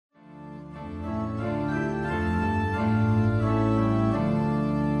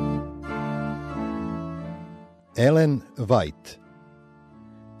Elen Vajt.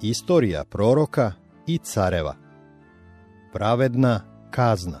 Istorija proroka i careva. Pravedna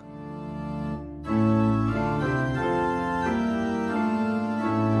kazna.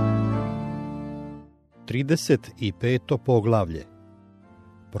 Trideset i peto poglavlje.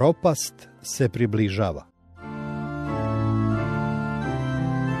 Propast se približava.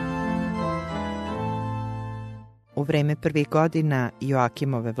 U vreme prvih godina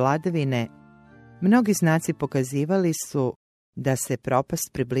Joakimove vladavine mnogi znaci pokazivali su da se propast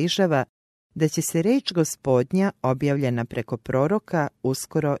približava, da će se reč Gospodnja objavljena preko proroka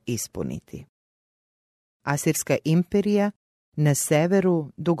uskoro ispuniti. Asirska imperija na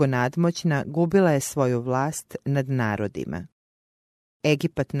severu, dugo nadmoćna, gubila je svoju vlast nad narodima.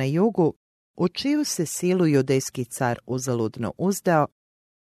 Egipat na jugu, u čiju se silu judejski car uzaludno uzdao,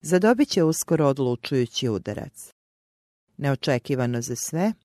 zadobit će uskoro odlučujući udarac. Neočekivano za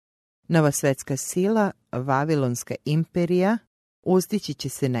sve, nova svetska sila, Vavilonska imperija, uzdići će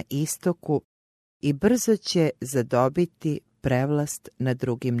se na istoku i brzo će zadobiti prevlast nad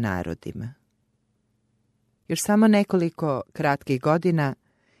drugim narodima. Još samo nekoliko kratkih godina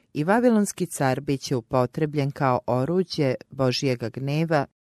i Vavilonski car bit će upotrebljen kao oruđe Božjega gneva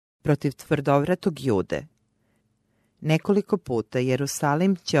protiv tvrdovratog Jude. Nekoliko puta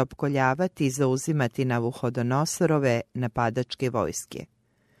Jerusalim će opkoljavati i zauzimati Navuhodonosorove napadačke vojske.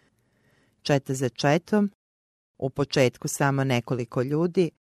 Četa za četom, u početku samo nekoliko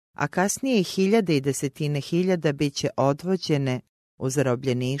ljudi, a kasnije i hiljade i desetine hiljada bit će odvođene u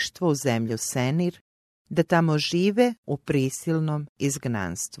zarobljeništvo u zemlju Senir, da tamo žive u prisilnom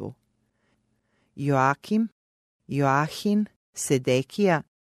izgnanstvu. Joakim, Joahin, Sedekija,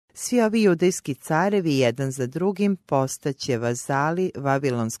 svi ovi judejski carevi jedan za drugim postaće vazali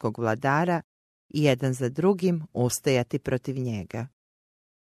vavilonskog vladara i jedan za drugim ustajati protiv njega.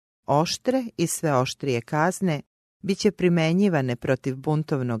 Oštre i sve oštrije kazne bit će primenjivane protiv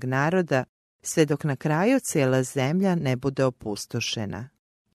buntovnog naroda sve dok na kraju cijela zemlja ne bude opustošena.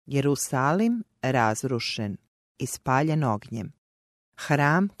 Jerusalim razrušen i spaljen ognjem.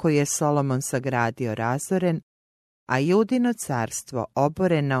 Hram koji je Solomon sagradio razoren, a Judino carstvo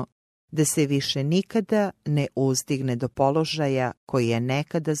oboreno da se više nikada ne uzdigne do položaja koji je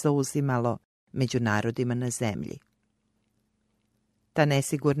nekada zauzimalo među narodima na zemlji. Ta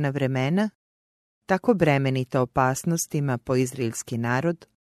nesigurna vremena, tako bremenita opasnostima po izraelski narod,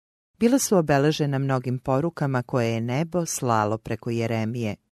 bila su obeležena mnogim porukama koje je nebo slalo preko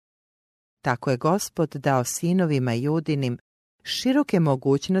Jeremije. Tako je Gospod dao sinovima Judinim široke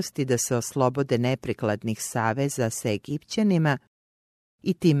mogućnosti da se oslobode neprikladnih saveza sa Egipćanima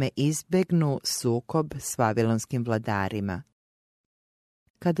i time izbegnu sukob s vavilonskim vladarima.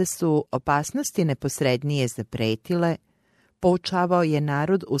 Kada su opasnosti neposrednije zapretile, poučavao je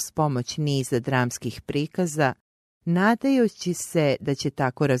narod uz pomoć niza dramskih prikaza, nadajući se da će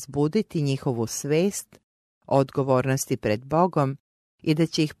tako razbuditi njihovu svest o odgovornosti pred Bogom i da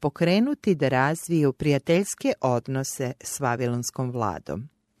će ih pokrenuti da razviju prijateljske odnose s vavilonskom vladom.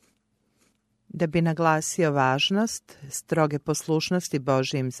 Da bi naglasio važnost stroge poslušnosti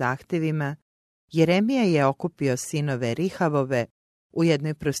Božijim zahtevima, Jeremija je okupio sinove Rihavove u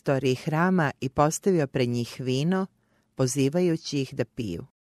jednoj prostoriji hrama i postavio pred njih vino, pozivajući ih da piju.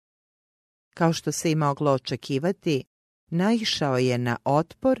 Kao što se i moglo očekivati, naišao je na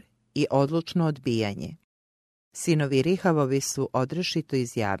otpor i odlučno odbijanje. Sinovi Rihavovi su odrešito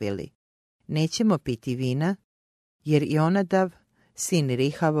izjavili: nećemo piti vina, jer Jonadav, sin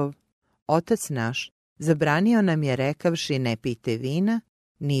Rihavov, otac naš, zabranio nam je rekavši ne pijte vina,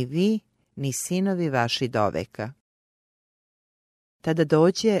 ni vi, ni sinovi vaši doveka. Tada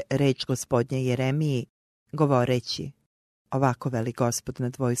dođe reč Gospodnja Jeremiji, govoreći: ovako veli Gospod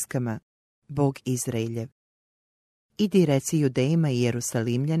nad vojskama, Bog Izraeljev. Idi reci Judejima i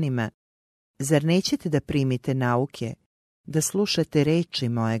Jerusalimljanima, zar nećete da primite nauke, da slušate reči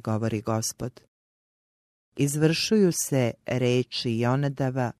moje, govori Gospod? Izvršuju se reči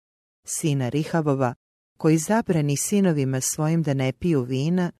Jonadava, sina Rihavova, koji zabrani sinovima svojim da ne piju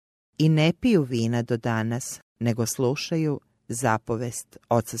vina i ne piju vina do danas, nego slušaju zapovest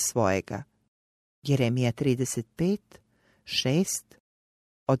oca svojega. Jeremija 35, 6,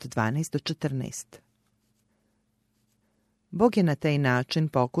 od 12 do 14. Bog je na taj način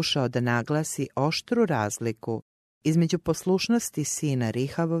pokušao da naglasi oštru razliku između poslušnosti sina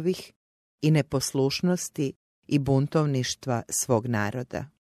Rihavovih i neposlušnosti i buntovništva svog naroda.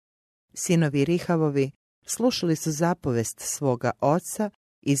 Sinovi Rihavovi slušali su zapovest svoga oca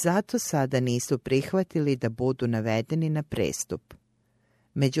i zato sada nisu prihvatili da budu navedeni na prestup.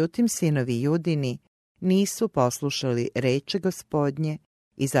 Međutim, sinovi Judini nisu poslušali reči Gospodnje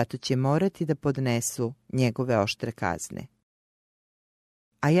i zato će morati da podnesu njegove oštre kazne.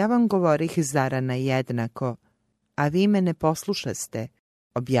 A ja vam govorih zarana jednako, a vi me ne poslušaste,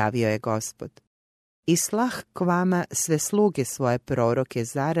 objavio je Gospod. I slah k vama sve sluge svoje proroke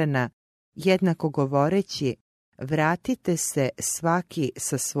zarana, jednako govoreći, vratite se svaki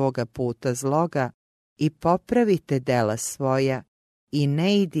sa svoga puta zloga i popravite dela svoja i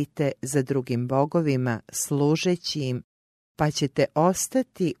ne idite za drugim bogovima služeći im, pa ćete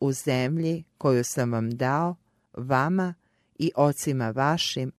ostati u zemlji koju sam vam dao, vama i ocima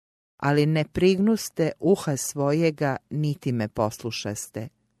vašim, ali ne prignuste uha svojega, niti me poslušaste.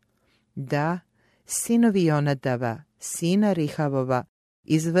 Da, sinovi Jonadava, sina Rihavova,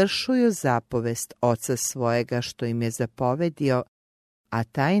 izvršuju zapovest oca svojega što im je zapovedio, a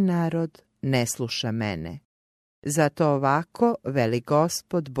taj narod ne sluša mene. Zato ovako veli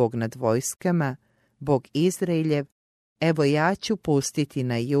Gospod, Bog nad vojskama, Bog Izraeljev, evo ja ću pustiti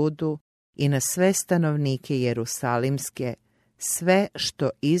na Judu i na sve stanovnike Jerusalimske sve što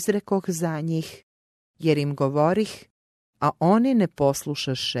izrekoh za njih, jer im govorih, a oni ne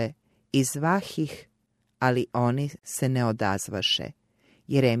poslušaše, i zvah ih, ali oni se ne odazvaše.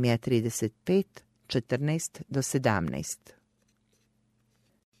 Jeremija 35, 14-17.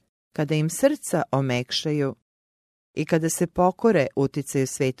 Kada im srca omekšaju i kada se pokore uticaju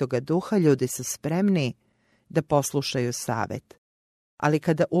Svetoga Duha, ljudi su spremni da poslušaju savet. Ali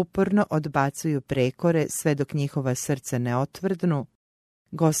kada uporno odbacuju prekore sve dok njihova srca ne otvrdnu,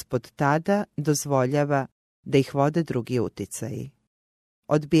 Gospod tada dozvoljava da ih vode drugi uticaji.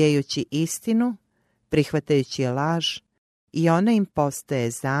 Odbijajući istinu, prihvatajući laž, i ona im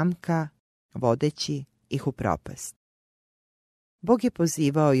postaje zamka, vodeći ih u propast. Bog je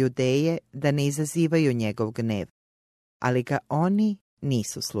pozivao Judeje da ne izazivaju njegov gnev, ali ga oni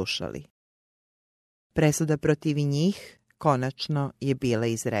nisu slušali. Presuda protiv njih konačno je bila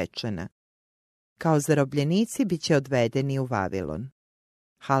izrečena. Kao zarobljenici bit će odvedeni u Vavilon.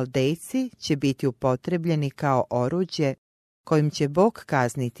 Haldejci će biti upotrebljeni kao oruđe kojim će Bog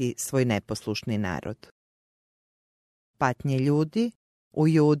kazniti svoj neposlušni narod. Patnje ljudi u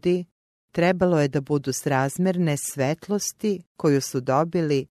Judi trebalo je da budu srazmerne svetlosti koju su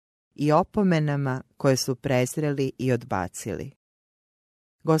dobili i opomenama koje su prezreli i odbacili.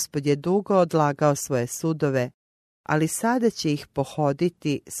 Gospod je dugo odlagao svoje sudove, ali sada će ih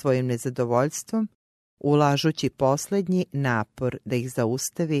pohoditi svojim nezadovoljstvom, ulažući posljednji napor da ih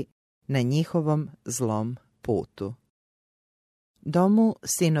zaustavi na njihovom zlom putu. Domu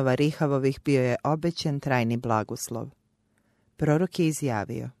sinova Rihavovih bio je obećan trajni blagoslov. Prorok je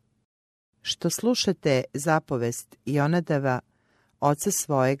izjavio: što slušate zapovest Jonadava, oca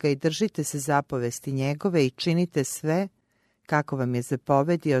svojega, i držite se zapovesti njegove i činite sve kako vam je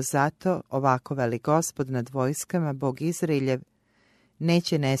zapovedio, zato ovako veli Gospod nad vojskama, Bog Izraeljev,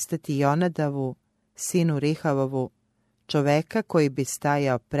 neće nestati Jonadavu, sinu Rihavovu, čoveka koji bi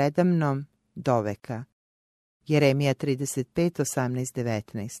stajao predamnom doveka. Jeremija 35, 18,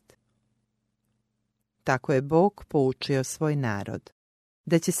 19. Tako je Bog poučio svoj narod,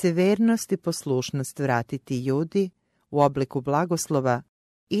 da će se vernost i poslušnost vratiti Judi u obliku blagoslova,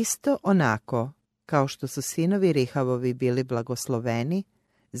 isto onako kao što su sinovi Rihavovi bili blagosloveni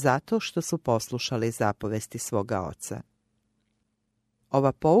zato što su poslušali zapovesti svoga oca.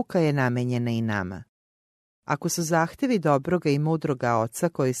 Ova pouka je namenjena i nama. Ako su zahtjevi dobroga i mudroga oca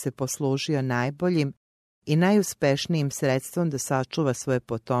koji se poslužio najboljim i najuspešnijim sredstvom da sačuva svoje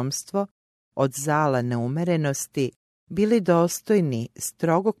potomstvo od zala neumerenosti bili dostojni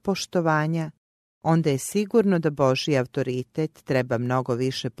strogog poštovanja, onda je sigurno da Božji autoritet treba mnogo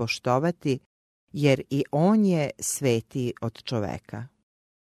više poštovati, jer i on je svetiji od čoveka.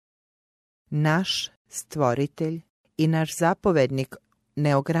 Naš stvoritelj i naš zapovednik,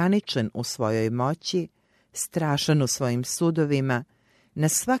 neograničen u svojoj moći, strašan u svojim sudovima, na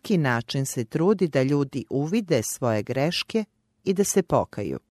svaki način se trudi da ljudi uvide svoje greške i da se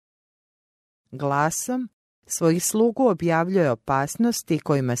pokaju. Glasom svojih slugu objavljuje opasnosti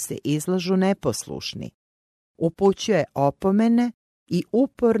kojima se izlažu neposlušni, upućuje opomene i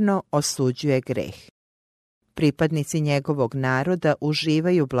uporno osuđuje greh. Pripadnici njegovog naroda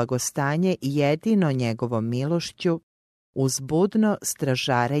uživaju blagostanje jedino njegovom milošću uz budno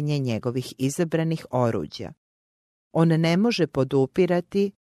stražarenje njegovih izabranih oruđa. On ne može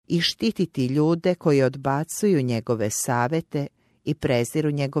podupirati i štititi ljude koji odbacuju njegove savete i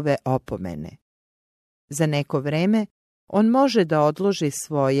preziru njegove opomene. Za neko vreme on može da odloži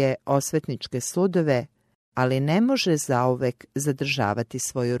svoje osvetničke sudove, ali ne može zauvek zadržavati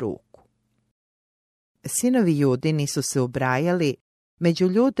svoju ruku. Sinovi Judini su se ubrajali među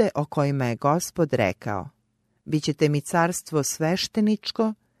ljude o kojima je Gospod rekao: bit ćete mi carstvo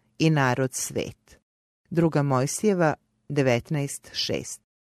svešteničko i narod svet. 2. Mojsijeva 19.6.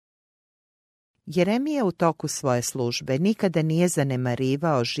 Jeremija u toku svoje službe nikada nije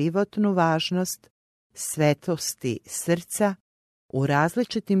zanemarivao životnu važnost svetosti srca u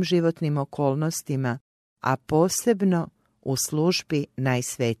različitim životnim okolnostima, a posebno u službi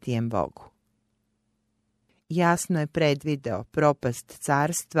najsvetijem Bogu. Jasno je predvideo propast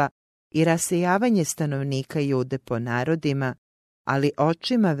carstva i rasejavanje stanovnika Jude po narodima, ali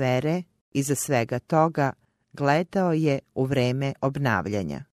očima vere iza svega toga gledao je u vreme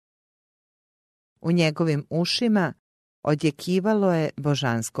obnavljanja. U njegovim ušima odjekivalo je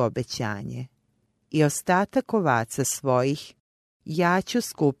božansko obećanje. I ostatak ovaca svojih ja ću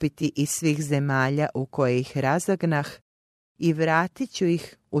skupiti iz svih zemalja u koje ih razagnah i vratit ću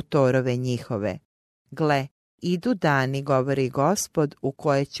ih u torove njihove. Gle, idu dani, govori Gospod, u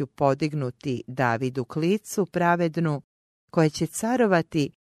koje ću podignuti Davidu klicu pravednu, koja će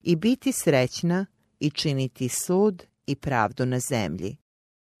carovati i biti srećna i činiti sud i pravdu na zemlji.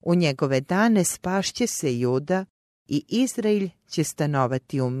 U njegove dane spašće se Juda i Izrael će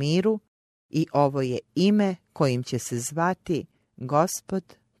stanovati u miru i ovo je ime kojim će se zvati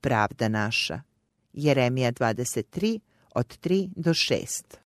Gospod pravda naša. Jeremija 23 od 3 do 6.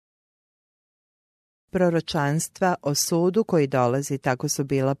 Proročanstva o sudu koji dolazi tako su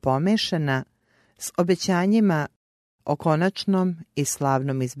bila pomešana s obećanjima o konačnom i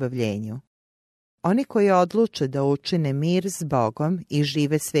slavnom izbavljenju. Oni koji odluče da učine mir s Bogom i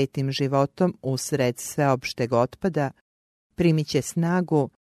žive svetim životom usred sveopšteg otpada, primit će snagu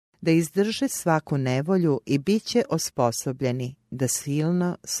da izdrže svaku nevolju i bit će osposobljeni da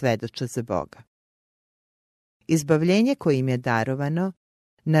silno svedoče za Boga. Izbavljenje koje im je darovano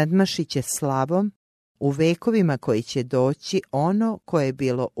nadmašit će slavom u vekovima koji će doći ono koje je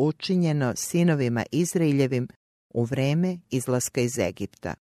bilo učinjeno sinovima Izraeljevim u vreme izlaska iz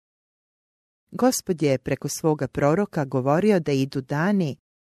Egipta. Gospod je preko svoga proroka govorio da idu dani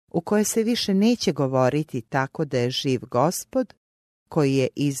u koje se više neće govoriti tako da je živ Gospod, koji je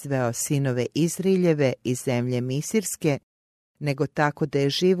izveo sinove Izraeljeve iz zemlje Misirske, nego tako da je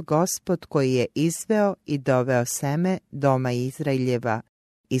živ Gospod koji je izveo i doveo seme doma Izraeljeva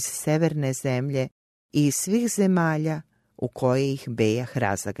iz severne zemlje i iz svih zemalja u koje ih bejah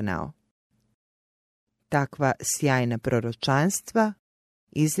razagnao. Takva sjajna proročanstva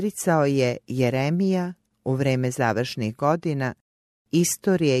izricao je Jeremija u vreme završnih godina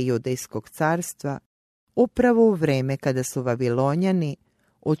istorije Judejskog carstva, upravo u vreme kada su Vavilonjani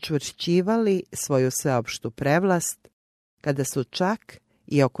učvršćivali svoju sveopštu prevlast, kada su čak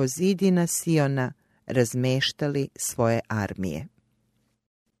i oko zidina Siona razmeštali svoje armije.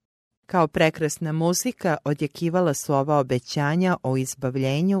 Kao prekrasna muzika odjekivala su ova obećanja o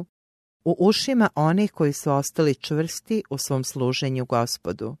izbavljenju u ušima onih koji su ostali čvrsti u svom služenju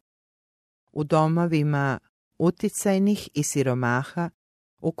Gospodu. U domovima uticajnih i siromaha,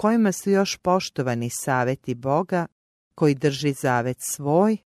 u kojima su još poštovani saveti Boga, koji drži zavet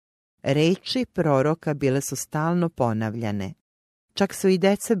svoj, reči proroka bile su stalno ponavljane. Čak su i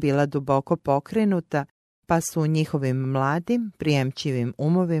deca bila duboko pokrenuta, pa su u njihovim mladim, prijemčivim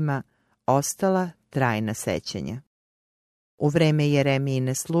umovima ostala trajna sećanja. U vreme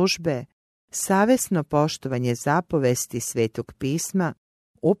Jeremijine službe, savesno poštovanje zapovesti Svetog pisma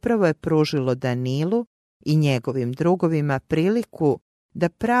upravo je pružilo Danilu i njegovim drugovima priliku da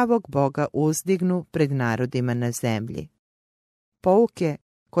pravog Boga uzdignu pred narodima na zemlji. Pouke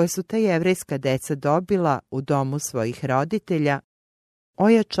koje su ta jevrejska deca dobila u domu svojih roditelja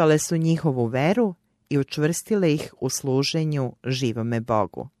ojačale su njihovu veru i učvrstile ih u služenju živome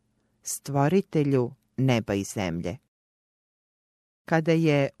Bogu, stvoritelju neba i zemlje. Kada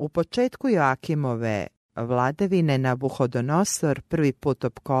je u početku Joakimove vladavine Nabuhodonosor prvi put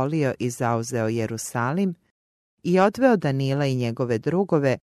opkolio i zauzeo Jerusalim i odveo Danila i njegove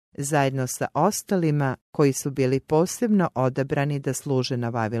drugove zajedno sa ostalima koji su bili posebno odabrani da služe na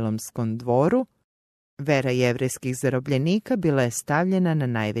Vavilonskom dvoru, vera jevrejskih zarobljenika bila je stavljena na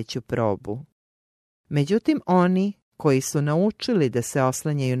najveću probu. Međutim, oni koji su naučili da se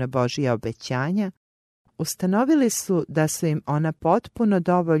oslanjaju na Božja obećanja, ustanovili su da su im ona potpuno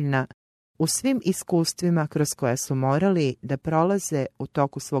dovoljna u svim iskustvima kroz koja su morali da prolaze u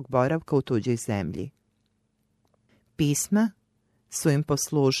toku svog boravka u tuđoj zemlji. Pisma su im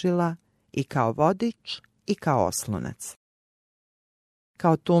poslužila i kao vodič i kao oslonac.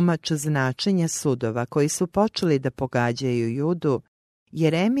 Kao tumač značenja sudova koji su počeli da pogađaju Judu,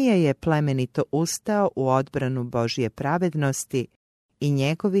 Jeremija je plemenito ustao u odbranu Božje pravednosti i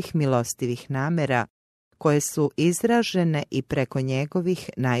njegovih milostivih namera, koje su izražene i preko njegovih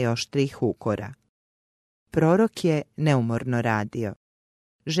najoštrijih ukora. prorok je neumorno radio.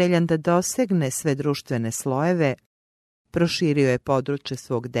 Željan da dosegne sve društvene slojeve, proširio je područje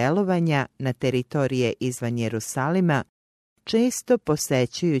svog delovanja na teritorije izvan Jerusalima, često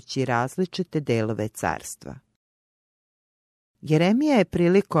posećujući različite delove carstva. Jeremija je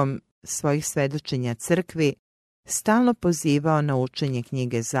prilikom svojih svedočenja crkvi stalno pozivao na učenje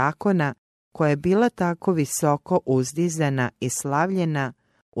knjige zakona, koja je bila tako visoko uzdizana i slavljena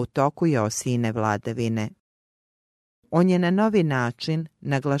u toku Josijine vladavine. On je na novi način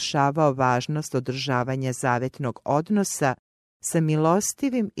naglašavao važnost održavanja zavetnog odnosa sa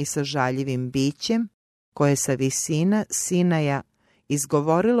milostivim i sažaljivim bićem koje sa visina Sinaja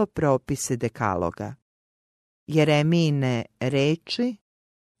izgovorilo propise dekaloga. Jeremijine reči,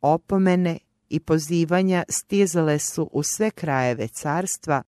 opomene i pozivanja stizale su u sve krajeve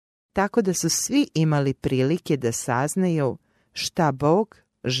carstva, tako da su svi imali prilike da saznaju šta Bog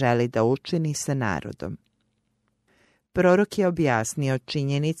želi da učini sa narodom. Prorok je objasnio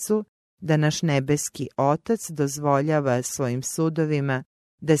činjenicu da naš nebeski Otac dozvoljava svojim sudovima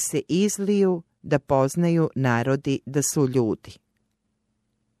da se izliju, da poznaju narodi da su ljudi.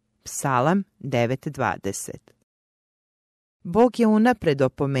 Psalam 9.20. Bog je unapred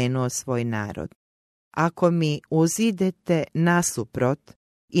opomenuo svoj narod. Ako mi uzidete nasuprot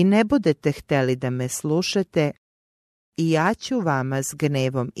i ne budete hteli da me slušate, i ja ću vama s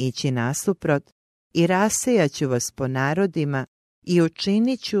gnevom ići nasuprot i rasejaću vas po narodima i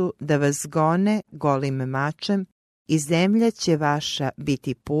učinit ću da vas gone golim mačem i zemlja će vaša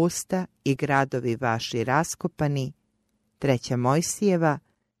biti pusta i gradovi vaši raskopani. 3. Mojsijeva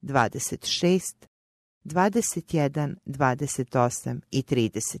 26, 21, 28 i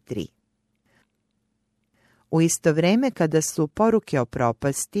 33. U isto vrijeme kada su poruke o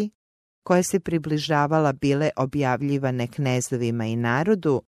propasti, koje se približavala bile objavljivane knezovima i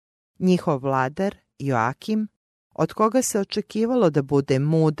narodu, njihov vladar, Joakim, od koga se očekivalo da bude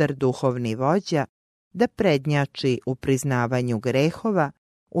mudar duhovni vođa, da prednjači u priznavanju grehova,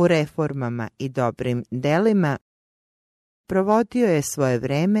 u reformama i dobrim delima, provodio je svoje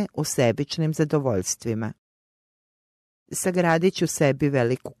vreme u sebičnim zadovoljstvima. Sagradit ću sebi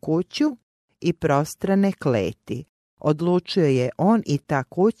veliku kuću i prostrane kleti, odlučio je on, i ta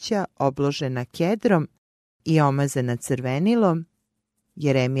kuća obložena kedrom i omazana crvenilom,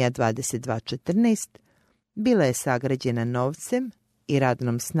 Jeremija 22.14, bila je sagrađena novcem i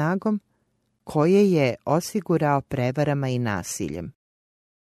radnom snagom, koje je osigurao prevarama i nasiljem.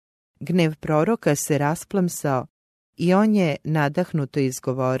 Gnev proroka se rasplamsao i on je nadahnuto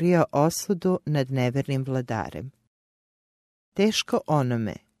izgovorio osudu nad nevernim vladarem. Teško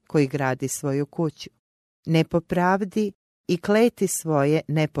onome koji gradi svoju kuću, ne po pravdi i kleti svoje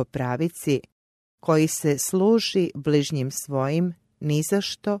ne po pravici, koji se služi bližnjim svojim ni za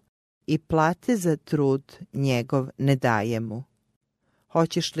što i plate za trud njegov ne daje mu.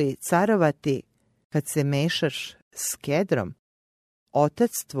 Hoćeš li carovati kad se mešaš s kedrom?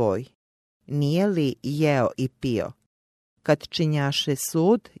 Otac tvoj nije li jeo i pio? Kad činjaše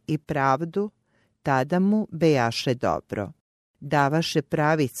sud i pravdu, tada mu bejaše dobro. Davaše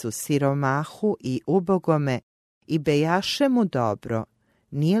pravicu siromahu i ubogome i bejaše mu dobro.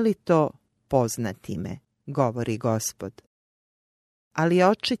 Nije li to poznati me, govori Gospod. Ali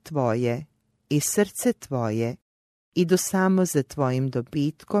oči tvoje i srce tvoje idu samo za tvojim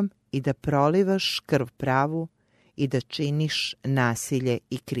dobitkom i da prolivaš krv pravu i da činiš nasilje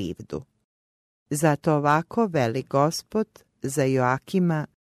i krivdu. Zato ovako veli Gospod za Joakima,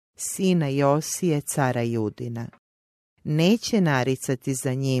 sina Josije, cara Judina. Neće naricati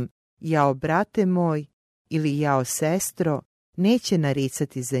za njim, jao brate moj, ili jao sestro, neće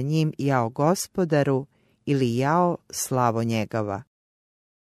naricati za njim, jao gospodaru, ili jao slavo njegova.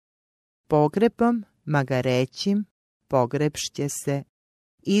 Pogrebom, magarećim, pogrebšće se,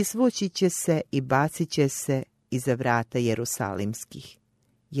 izvući će se i bacit će se iza vrata Jerusalimskih.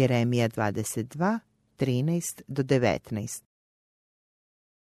 Jeremija 22, 13-19.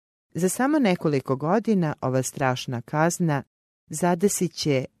 Za samo nekoliko godina ova strašna kazna zadesit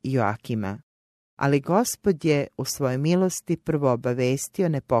će Joakima, ali Gospod je u svojoj milosti prvo obavestio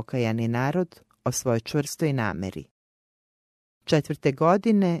nepokajani narod o svojoj čvrstoj nameri. 4.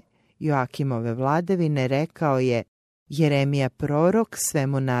 godine Joakimove vladavine rekao je Jeremija prorok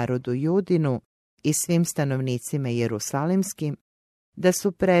svemu narodu Judinu i svim stanovnicima Jerusalimskim da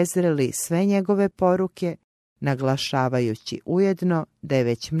su prezreli sve njegove poruke, naglašavajući ujedno da je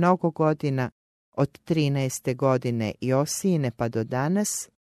već mnogo godina, od 13. godine Josijine pa do danas,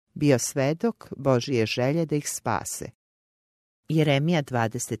 bio svedok Božije želje da ih spase. Jeremija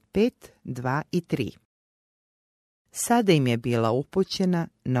 25, 2 i 3. Sada im je bila upućena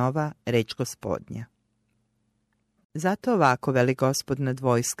nova reč Gospodnja. Zato ovako veli Gospod nad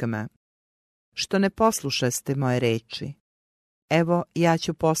vojskama: što ne poslušaste moje reči, evo ja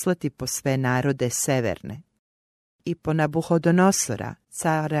ću poslati po sve narode severne i po Nabuhodonosora,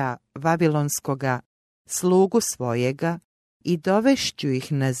 cara Vavilonskoga, slugu svojega, i dovešću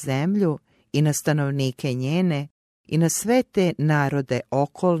ih na zemlju i na stanovnike njene i na sve te narode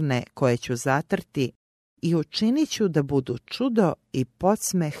okolne koje ću zatrti i učinit ću da budu čudo i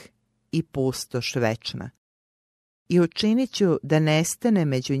podsmeh i pustoš večna. I učinit ću da nestane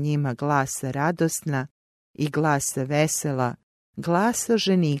među njima glasa radosna i glasa vesela, glasa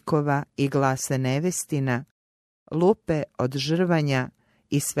ženikova i glasa nevestina, lupe od žrvanja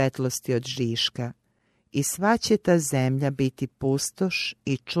i svetlosti od žiška. I sva će ta zemlja biti pustoš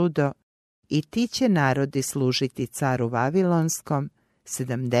i čudo, i ti će narodi služiti caru Vavilonskom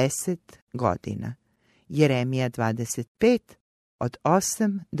 70 godina. Jeremija 25, od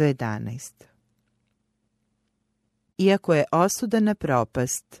 8 do 11. Iako je osuda na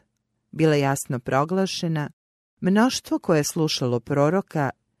propast bila jasno proglašena, mnoštvo koje je slušalo proroka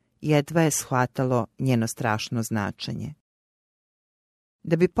jedva je shvatalo njeno strašno značenje.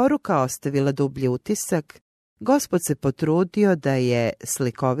 Da bi poruka ostavila dublji utisak, Gospod se potrudio da je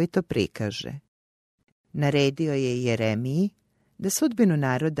slikovito prikaže. Naredio je Jeremiji da sudbinu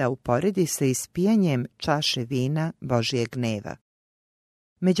naroda uporedi sa ispijanjem čaše vina Božijeg gneva.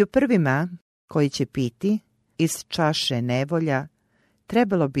 Među prvima koji će piti iz čaše nevolja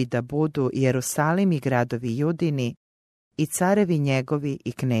trebalo bi da budu Jerusalim i gradovi Judini i carevi njegovi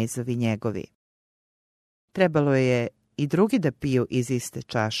i knezovi njegovi. Trebalo je i drugi da piju iz iste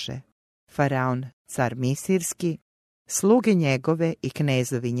čaše: Faraon, car Misirski, sluge njegove i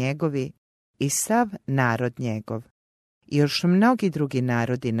knezovi njegovi i sav narod njegov, i još mnogi drugi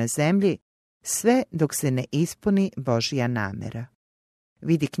narodi na zemlji, sve dok se ne ispuni Božja namera.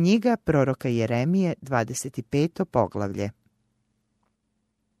 Vidi knjiga proroka Jeremije, 25. poglavlje.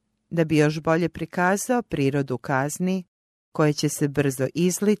 Da bi još bolje prikazao prirodu kazni koje će se brzo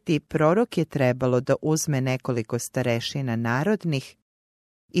izliti, prorok je trebalo da uzme nekoliko starešina narodnih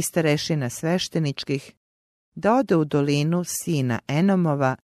i starešina svešteničkih, da ode u dolinu sina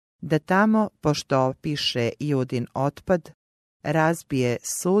Enomova, da tamo, pošto opiše Judin otpad, razbije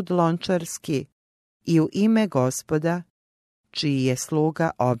sud lončarski i u ime Gospoda, čiji je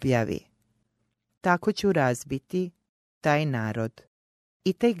sluga, objavi: tako ću razbiti taj narod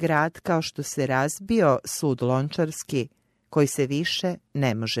i taj grad kao što se razbio sud lončarski, koji se više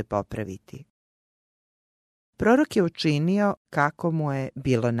ne može popraviti. Prorok je učinio kako mu je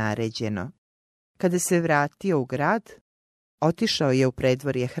bilo naređeno. Kada se vratio u grad, otišao je u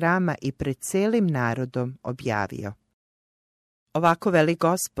predvorje hrama i pred celim narodom objavio: ovako veli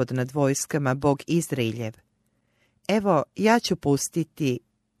Gospod nad vojskama, Bog Izraeljev: evo, ja ću pustiti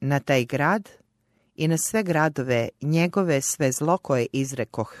na taj grad i na sve gradove njegove sve zlo koje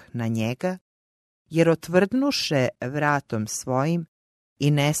izrekoh na njega, jer otvrdnuše vratom svojim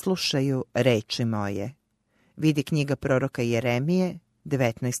i ne slušaju reči moje. Vidi knjiga proroka Jeremije,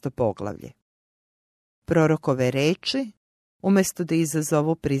 19. poglavlje. Prorokove reči, umjesto da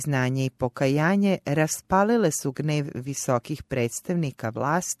izazovu priznanje i pokajanje, raspalile su gnev visokih predstavnika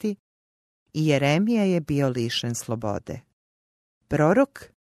vlasti i Jeremija je bio lišen slobode. Prorok,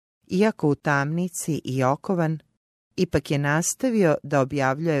 iako u tamnici i okovan, ipak je nastavio da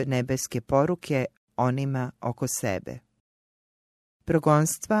objavljuje nebeske poruke onima oko sebe.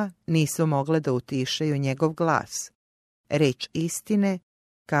 Progonstva nisu mogle da utišaju njegov glas. Reč istine,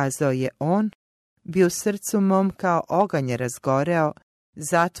 kazao je on, bi u srcu mom kao oganj razgoreo,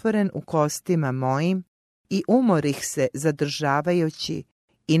 zatvoren u kostima mojim, i umorih se zadržavajući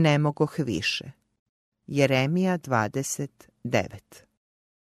i ne mogoh više. Jeremija 29.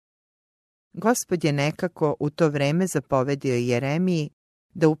 Gospod je nekako u to vreme zapovedio Jeremiji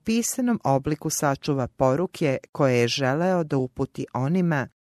da u pisanom obliku sačuva poruke koje je želeo da uputi onima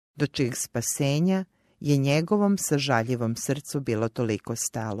do čijeg spasenja je njegovom sažaljivom srcu bilo toliko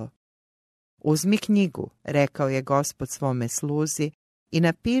stalo. Uzmi knjigu, rekao je Gospod svome sluzi, i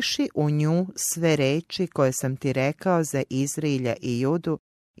napiši u nju sve reči koje sam ti rekao za Izraelja i Judu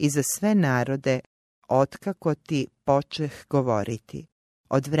i za sve narode, otkako ti počeh govoriti,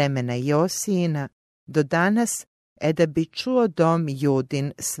 od vremena Josijina do danas, da bi čuo dom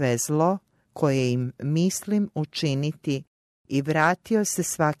Judin sve zlo koje im mislim učiniti i vratio se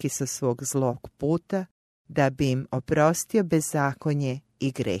svaki sa svog zlog puta, da bi im oprostio bezakonje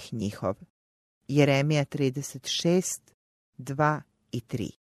i greh njihov. Jeremija 36, 2 i 3.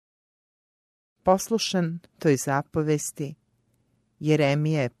 Poslušan toj zapovesti,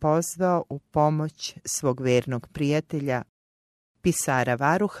 Jeremija je pozvao u pomoć svog vernog prijatelja, pisara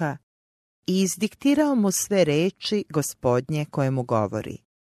Varuha, i izdiktirao mu sve reči Gospodnje koje mu govori.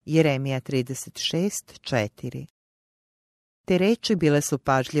 Jeremija 36:4. Te reči bile su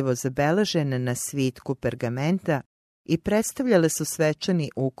pažljivo zabeležene na svitku pergamenta i predstavljale su svečani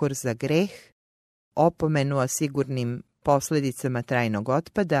ukor za greh, opomenu o sigurnim posljedicama trajnog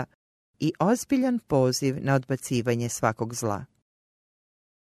otpada i ozbiljan poziv na odbacivanje svakog zla.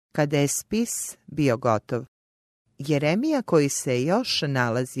 Kada je spis bio gotov, Jeremija, koji se još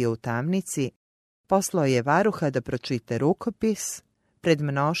nalazio u tamnici, poslao je varuha da pročita rukopis pred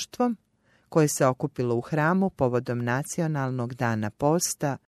mnoštvom koje se okupilo u hramu povodom nacionalnog dana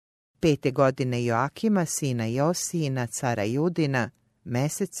posta, 5. godine Joakima, sina Josijina, cara Judina,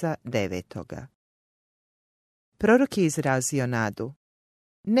 meseca 9. Prorok je izrazio nadu,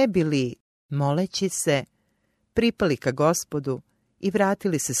 ne bi li, moleći se, pripali ka Gospodu i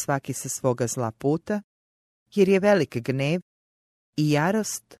vratili se svaki sa svoga zla puta, jer je velik gnev i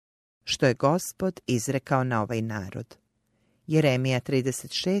jarost što je Gospod izrekao na ovaj narod. Jeremija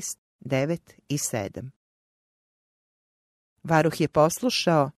 36:9 i 7. Varuh je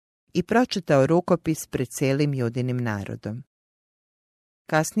poslušao i pročitao rukopis pred cijelim Judinim narodom.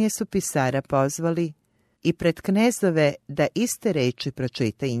 Kasnije su pisara pozvali i pred knezove da iste reči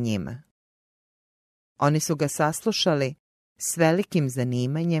pročita i njima. Oni su ga saslušali s velikim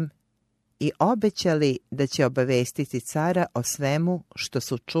zanimanjem i obećali da će obavestiti cara o svemu što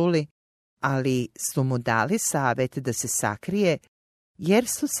su čuli, ali su mu dali savjet da se sakrije, jer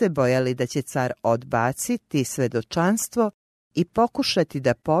su se bojali da će car odbaciti svedočanstvo i pokušati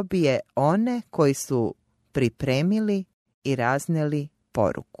da pobije one koji su pripremili i razneli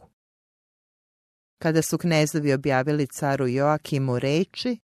poruku. Kada su knezovi objavili caru Joakimu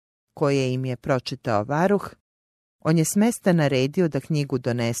reči koje im je pročitao varuh, on je s mesta naredio da knjigu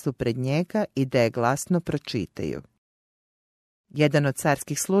donesu pred njega i da je glasno pročitaju. Jedan od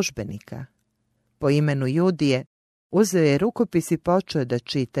carskih službenika, po imenu Judije, uzeo je rukopis i počeo da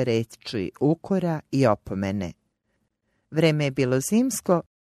čita reči ukora i opomene. Vreme je bilo zimsko,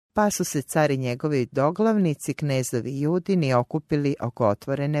 pa su se car i njegovi doglavnici, knezovi Judini, okupili oko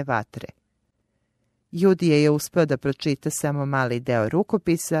otvorene vatre. Judije je uspeo da pročita samo mali deo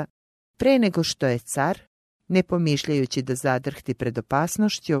rukopisa, pre nego što je car, ne pomišljajući da zadrhti pred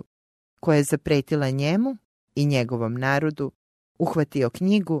opasnošću, koja je zapretila njemu i njegovom narodu, uhvatio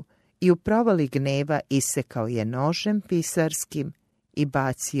knjigu i u provali gneva isekao je nožem pisarskim i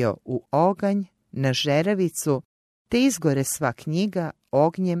bacio u oganj na žeravicu, te izgore sva knjiga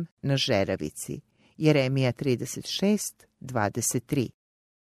ognjem na žeravici. Jeremija 36:23.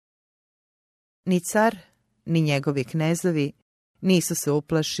 Ni car, ni njegovi knezovi nisu se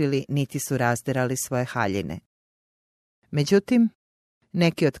uplašili, niti su razderali svoje haljine. Međutim,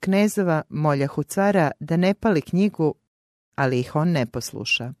 neki od knezova moljahu cara da ne pali knjigu, ali ih on ne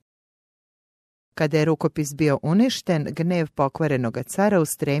posluša. Kada je rukopis bio uništen, gnev pokvarenoga cara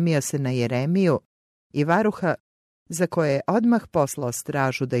ustremio se na Jeremiju i varuha, za koje je odmah poslao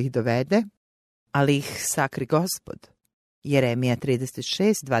stražu da ih dovede, ali ih sakri Gospod. Jeremija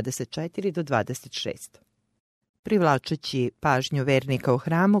 36:24-26. Privlačeći pažnju vernika u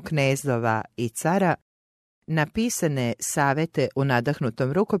hramu, knezova i cara, napisane savete u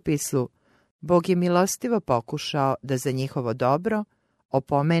nadahnutom rukopisu, Bog je milostivo pokušao da za njihovo dobro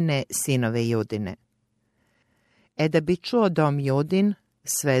opomene sinove Judine. Da bi čuo dom Judin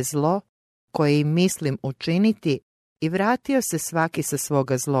sve zlo koje im mislim učiniti i vratio se svaki sa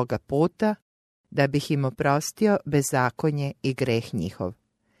svoga zloga puta, da bih im oprostio bezakonje i greh njihov.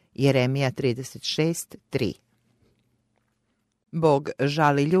 Jeremija 36:3. Bog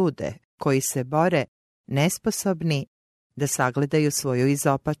žali ljude koji se bore, nesposobni da sagledaju svoju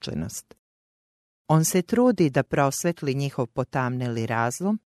izopačenost. On se trudi da prosvetli njihov potamneli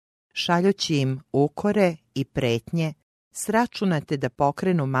razum, šaljući im ukore i pretnje, sračunate da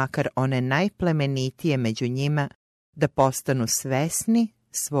pokrenu makar one najplemenitije među njima, da postanu svesni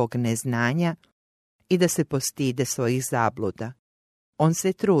svog neznanja i da se postide svojih zabluda. On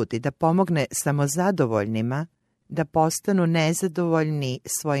se trudi da pomogne samozadovoljnima, da postanu nezadovoljni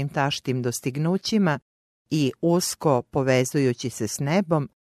svojim taštim dostignućima i usko povezujući se s nebom,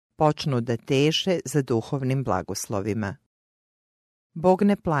 počnu da teže za duhovnim blagoslovima. Bog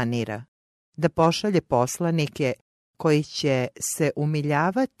ne planira da pošalje poslanike koji će se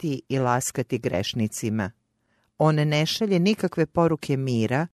umiljavati i laskati grešnicima. On ne šalje nikakve poruke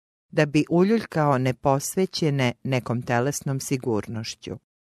mira da bi uljuljkao neposvećene nekom telesnom sigurnošću.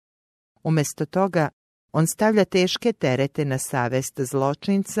 Umjesto toga, on stavlja teške terete na savest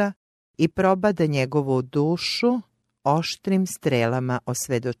zločinca i probada njegovu dušu oštrim strelama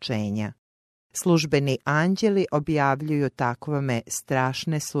osvedočenja. Službeni anđeli objavljuju takvome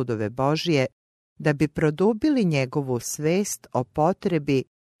strašne sudove Božje da bi produbili njegovu svest o potrebi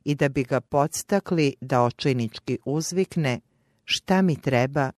i da bi ga podstakli da očajnički uzvikne: šta mi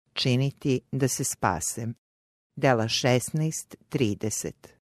treba činiti da se spasem? Dela 16:30.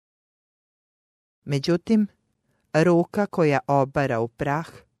 Međutim, ruka koja obara u prah,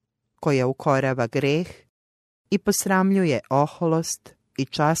 koja ukorava greh i posramljuje oholost i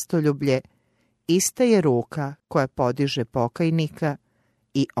častoljublje, ista je ruka koja podiže pokajnika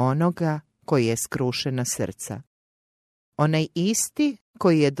i onoga koji je skrušena srca. Onaj isti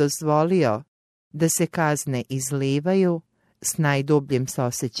koji je dozvolio da se kazne izlivaju, s najdubljim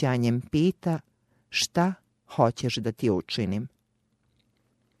saosećanjem pita: šta hoćeš da ti učinim?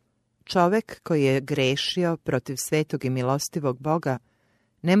 Čovek koji je grešio protiv svetog i milostivog Boga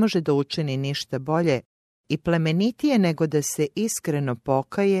ne može da učini ništa bolje i plemenitije nego da se iskreno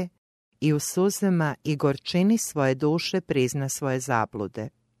pokaje i u suzama i gorčini svoje duše prizna svoje zablude.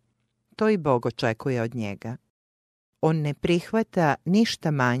 To i Bog očekuje od njega. On ne prihvata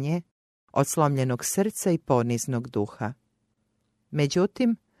ništa manje od slomljenog srca i poniznog duha.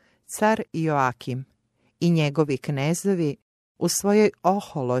 Međutim, car Joakim i njegovi knezovi u svojoj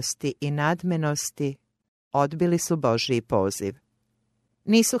oholosti i nadmenosti odbili su Božji poziv.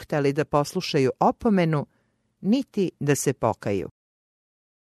 Nisu hteli da poslušaju opomenu, niti da se pokaju.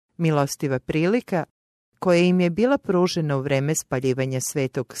 Milostiva prilika koja im je bila pružena u vreme spaljivanja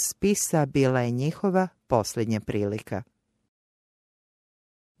svetog spisa bila je njihova posljednja prilika.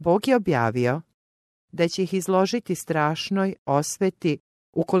 Bog je objavio da će ih izložiti strašnoj osveti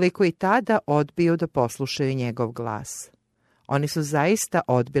ukoliko i tada odbiju da poslušaju njegov glas. Oni su zaista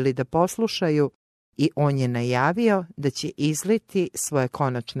odbili da poslušaju i on je najavio da će izliti svoje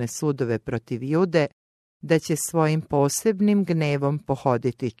konačne sudove protiv Jude, da će svojim posebnim gnevom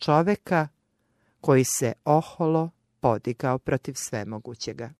pohoditi čoveka koji se oholo podigao protiv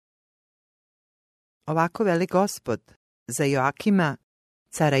svemogućega. Ovako veli Gospod za Joakima,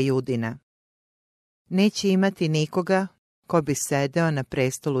 cara Judina: neće imati nikoga ko bi sedeo na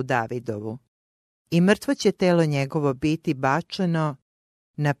prestolu Davidovu, i mrtvo će telo njegovo biti bačeno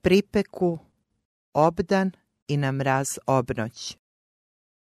na pripeku obdan i na mraz obnoć.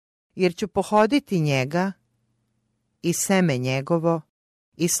 Jer ću pohoditi njega i seme njegovo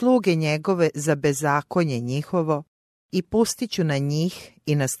i sluge njegove za bezakonje njihovo i pustit ću na njih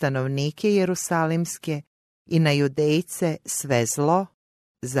i na stanovnike Jerusalimske i na Judejce sve zlo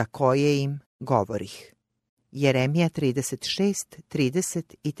za koje im govorih. Jeremija 36,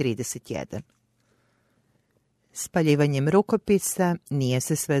 30 i 31. Spaljivanjem rukopisa nije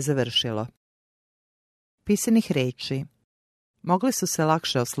se sve završilo. Pisanih reči mogli su se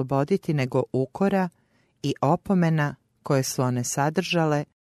lakše osloboditi nego ukora i opomena koje su one sadržale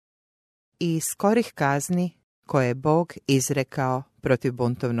i skorih kazni koje je Bog izrekao protiv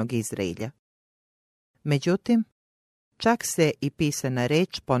buntovnog Izrailja. Međutim, čak se i pisana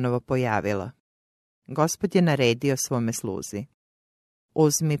reč ponovo pojavila. Gospod je naredio svome sluzi: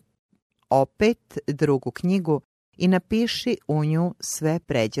 uzmi opet drugu knjigu i napiši u nju sve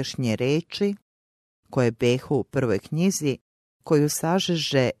pređašnje reči koje behu u prvoj knjizi, koju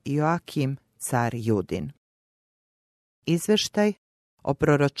sažeže Joakim, car Judin. Izveštaj o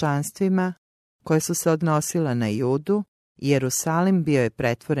proročanstvima koje su se odnosila na Judu, Jerusalim bio je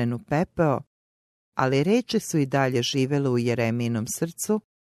pretvoren u pepeo, ali reči su i dalje živele u Jeremijinom srcu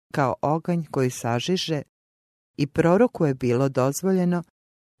kao oganj koji sažiže, i proroku je bilo dozvoljeno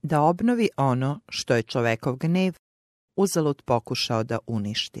da obnovi ono što je čovekov gnev uzalud pokušao da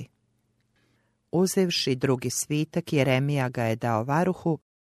uništi. Uzevši drugi svitak, Jeremija ga je dao varuhu,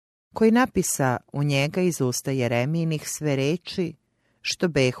 koji napisa u njega iz usta Jeremijinih sve reči što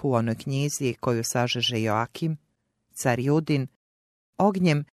behu u onoj knjizi koju sažeže Joakim, car Judin,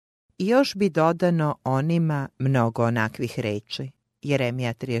 ognjem, i još bi dodano onima mnogo onakvih reči.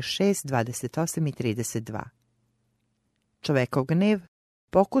 Jeremija 36, 28 i 32. Čovekov gnev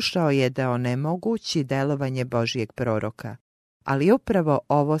pokušao je da onemogući delovanje Božijeg proroka, ali upravo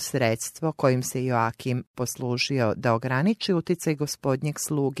ovo sredstvo kojim se Joakim poslužio da ograniči uticaj gospodnjeg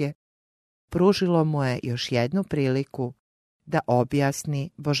sluge, pružilo mu je još jednu priliku da objasni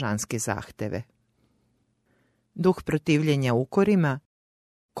božanske zahteve. Duh protivljenja ukorima,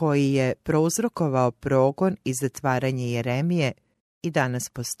 koji je prouzrokovao progon i zatvaranje Jeremije, i danas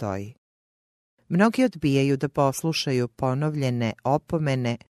postoji. Mnogi odbijaju da poslušaju ponovljene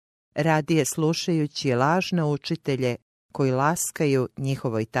opomene, radije slušajući lažne učitelje koji laskaju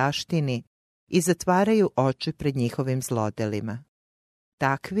njihovoj taštini i zatvaraju oči pred njihovim zlodelima.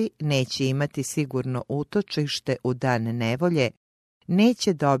 Takvi neće imati sigurno utočište u dan nevolje,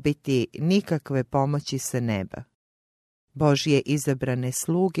 neće dobiti nikakve pomoći sa neba. Božje izabrane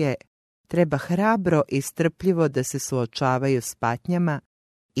sluge treba hrabro i strpljivo da se suočavaju s patnjama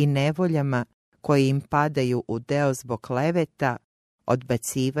i nevoljama koje im padaju u deo zbog kleveta,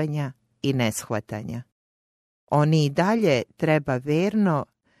 odbacivanja i neshvatanja. Oni i dalje treba verno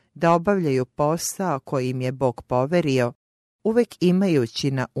da obavljaju posao koji im je Bog poverio, uvek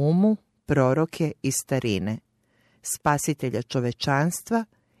imajući na umu proroke iz starine, spasitelja čovečanstva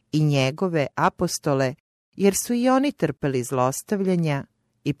i njegove apostole, jer su i oni trpeli zlostavljanja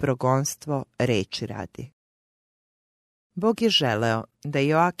i progonstvo reči radi. Bog je želeo da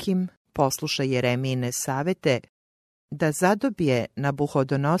Joakim posluša Jeremijine savete, da zadobije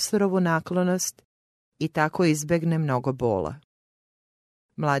Nabuhodonozorovu naklonost i tako izbegne mnogo bola.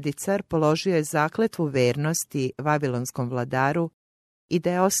 Mladi car položio je zakletvu vernosti vavilonskom vladaru i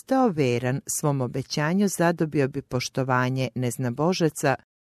da je ostao veran svom obećanju zadobio bi poštovanje neznabožaca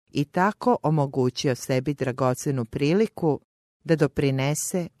i tako omogućio sebi dragocenu priliku da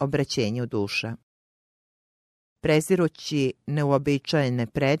doprinese obraćenju duša. Prezirući neuobičajene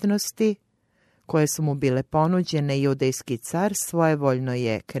prednosti koje su mu bile ponuđene, judejski car svojevoljno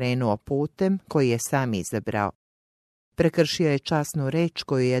je krenuo putem koji je sam izabrao. Prekršio je časnu reč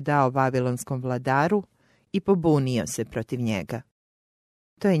koju je dao vavilonskom vladaru i pobunio se protiv njega.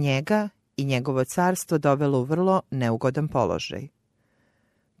 To je njega i njegovo carstvo dovelo u vrlo neugodan položaj.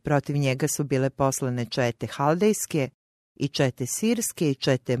 Protiv njega su bile poslane čete haldejske i čete sirske i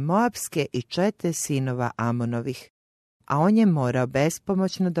čete moabske i čete sinova Amonovih, a on je morao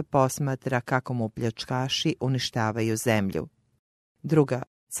bespomoćno da posmatra kako mu pljačkaši uništavaju zemlju. Druga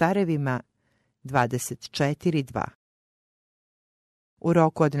Carevima 24:2. U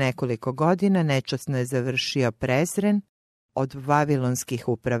roku od nekoliko godina nečasno je završio prezren od vavilonskih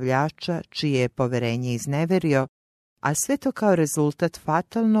upravljača, čije je poverenje izneverio, a sve to kao rezultat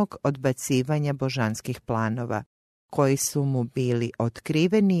fatalnog odbacivanja božanskih planova, koji su mu bili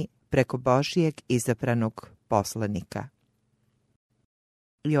otkriveni preko Božijeg izabranog poslanika.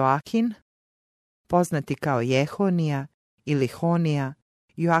 Joahin, poznati kao Jehonija ili Honija,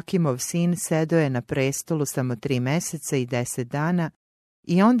 Joakimov sin, sedeo je na prestolu samo 3 meseca i 10 dana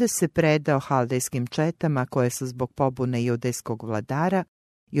i onda se predao haldejskim četama koje su zbog pobune judejskog vladara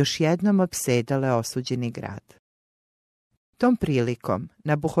još jednom opsedale osuđeni grad. Tom prilikom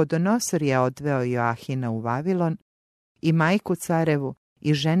Nabuhodonozor je odveo Joahina u Vavilon i majku carevu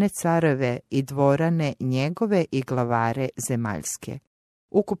i žene careve i dvorane njegove i glavare zemaljske.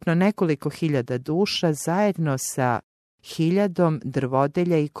 Ukupno nekoliko hiljada duša zajedno sa 1000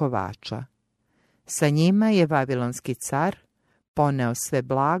 drvodelja i kovača. Sa njima je vavilonski car poneo sve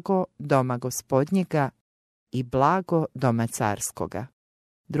blago doma gospodnjega i blago doma carskoga.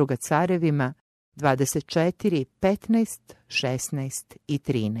 Druga Carevima 24, 15, 16 i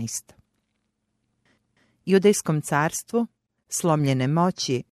 13. Judejskom carstvu, slomljene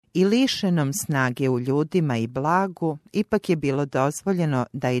moći i lišenom snage u ljudima i blagu, ipak je bilo dozvoljeno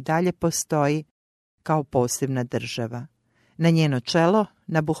da i dalje postoji kao posebna država. Na njeno čelo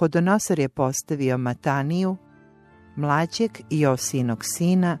Nabuhodonozor je postavio Mataniju, mlađeg Josijinog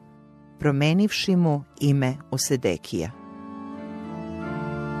sina, promenivši mu ime u Sedekija.